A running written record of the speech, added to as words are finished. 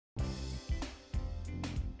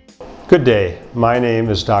Good day, my name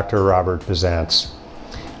is Dr. Robert Bizantz.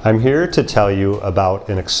 I'm here to tell you about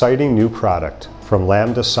an exciting new product from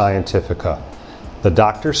Lambda Scientifica, the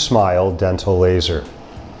Dr. Smile Dental Laser.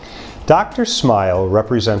 Dr. Smile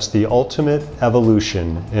represents the ultimate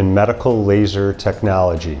evolution in medical laser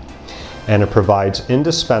technology, and it provides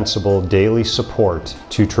indispensable daily support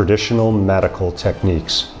to traditional medical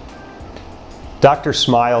techniques. Dr.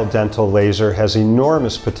 Smile Dental Laser has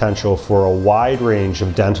enormous potential for a wide range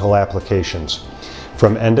of dental applications,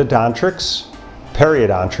 from endodontics,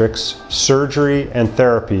 periodontics, surgery and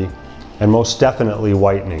therapy, and most definitely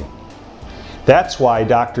whitening. That's why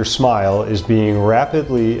Dr. Smile is being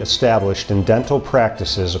rapidly established in dental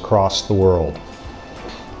practices across the world.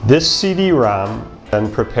 This CD-ROM has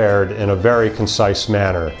been prepared in a very concise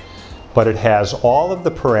manner, but it has all of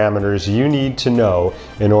the parameters you need to know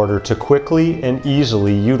in order to quickly and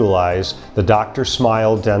easily utilize the Dr.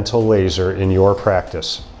 Smile Dental Laser in your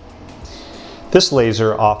practice. This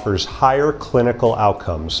laser offers higher clinical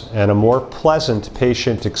outcomes and a more pleasant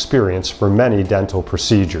patient experience for many dental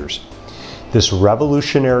procedures. This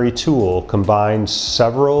revolutionary tool combines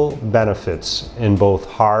several benefits in both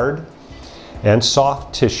hard and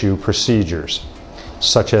soft tissue procedures,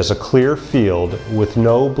 such as a clear field with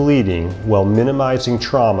no bleeding while minimizing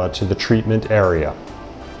trauma to the treatment area.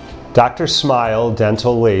 Dr. Smile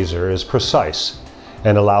Dental Laser is precise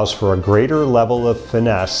and allows for a greater level of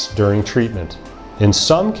finesse during treatment. In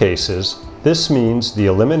some cases, this means the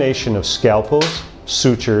elimination of scalpels,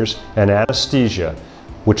 sutures, and anesthesia,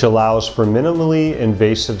 which allows for minimally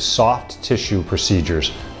invasive soft tissue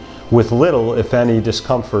procedures with little, if any,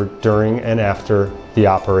 discomfort during and after the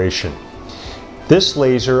operation. This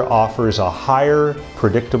laser offers a higher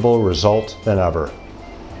predictable result than ever.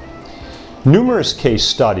 Numerous case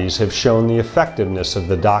studies have shown the effectiveness of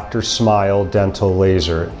the Dr. Smile Dental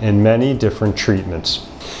Laser in many different treatments.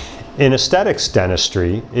 In aesthetics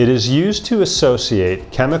dentistry, it is used to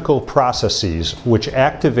associate chemical processes which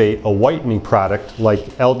activate a whitening product like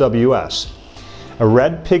LWS, a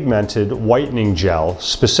red pigmented whitening gel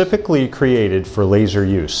specifically created for laser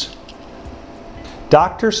use.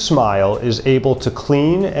 Dr. Smile is able to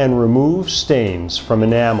clean and remove stains from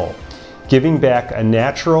enamel, giving back a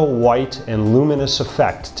natural white and luminous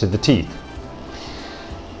effect to the teeth.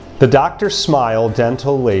 The Dr. Smile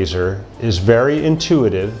Dental Laser is very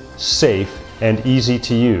intuitive, safe, and easy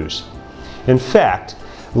to use. In fact,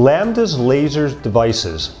 Lambda's laser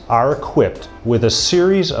devices are equipped with a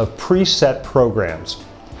series of preset programs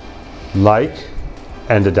like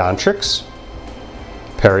endodontics,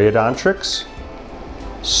 periodontics,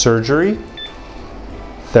 surgery,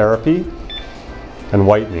 therapy, and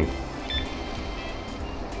whitening.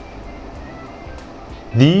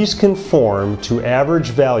 These conform to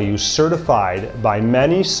average values certified by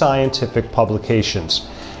many scientific publications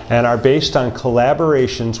and are based on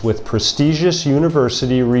collaborations with prestigious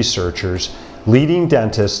university researchers, leading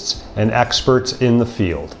dentists, and experts in the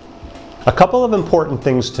field. A couple of important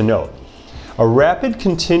things to note. A rapid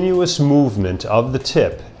continuous movement of the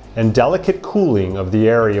tip and delicate cooling of the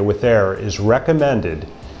area with air is recommended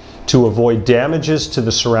to avoid damages to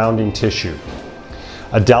the surrounding tissue.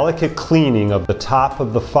 A delicate cleaning of the top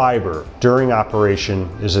of the fiber during operation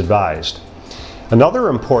is advised. Another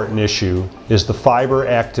important issue is the fiber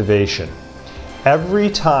activation. Every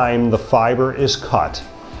time the fiber is cut,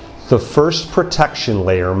 the first protection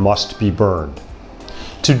layer must be burned.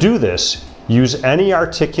 To do this, use any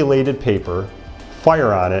articulated paper,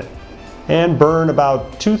 fire on it, and burn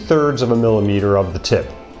about 2/3 of a millimeter of the tip.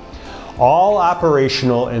 All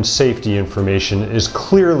operational and safety information is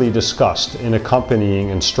clearly discussed in accompanying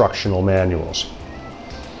instructional manuals.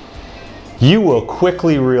 You will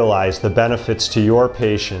quickly realize the benefits to your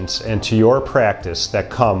patients and to your practice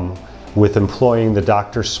that come with employing the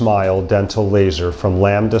Dr. Smile Dental Laser from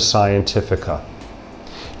Lambda Scientifica.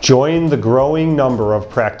 Join the growing number of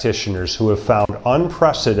practitioners who have found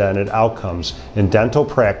unprecedented outcomes in dental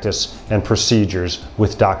practice and procedures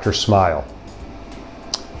with Dr. Smile.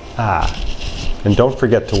 And don't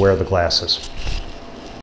forget to wear the glasses.